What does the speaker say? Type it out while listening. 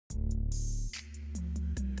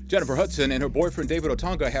Jennifer Hudson and her boyfriend David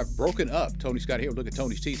Otunga have broken up. Tony Scott here. Look at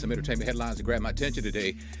Tony's Tea. Some entertainment headlines that grab my attention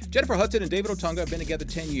today. Jennifer Hudson and David Otunga have been together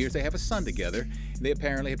 10 years. They have a son together. And they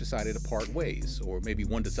apparently have decided to part ways, or maybe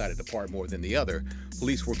one decided to part more than the other.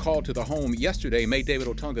 Police were called to the home yesterday, made David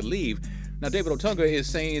Otunga leave. Now, David Otunga is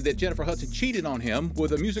saying that Jennifer Hudson cheated on him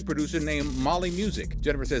with a music producer named Molly Music.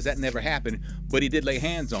 Jennifer says that never happened, but he did lay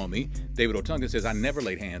hands on me. David Otunga says, I never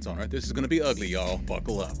laid hands on her. This is going to be ugly, y'all.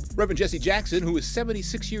 Buckle up. Reverend Jesse Jackson, who is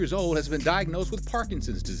 76 years old, has been diagnosed with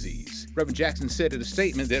Parkinson's disease. Reverend Jackson said in a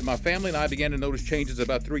statement that my family and I began to notice changes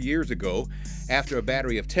about 3 years ago. After a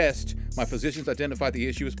battery of tests, my physicians identified the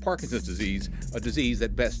issue as Parkinson's disease, a disease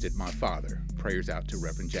that bested my father. Prayers out to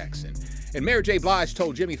Reverend Jackson. And Mary J. Blige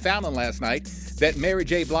told Jimmy Fallon last night that Mary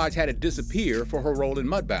J. Blige had to disappear for her role in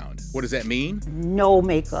Mudbound. What does that mean? No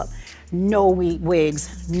makeup, no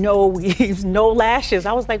wigs, no weaves, no lashes.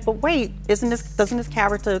 I was like, but wait, doesn't this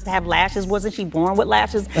character have lashes? Wasn't she born with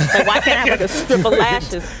lashes? Like, why can't I have like a strip of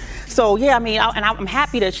lashes? So yeah, I mean, I'm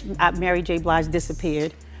happy that Mary J. Blige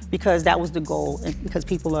disappeared, because that was the goal, and because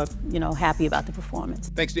people are, happy about the performance.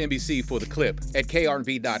 Thanks to NBC for the clip. At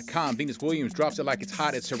KRNV.com, Venus Williams drops it like it's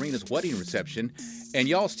hot at Serena's wedding reception. And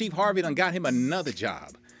y'all, Steve Harvey done got him another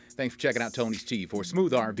job. Thanks for checking out Tony's Tea. For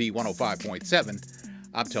Smooth R&B 105.7,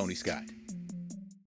 I'm Tony Scott.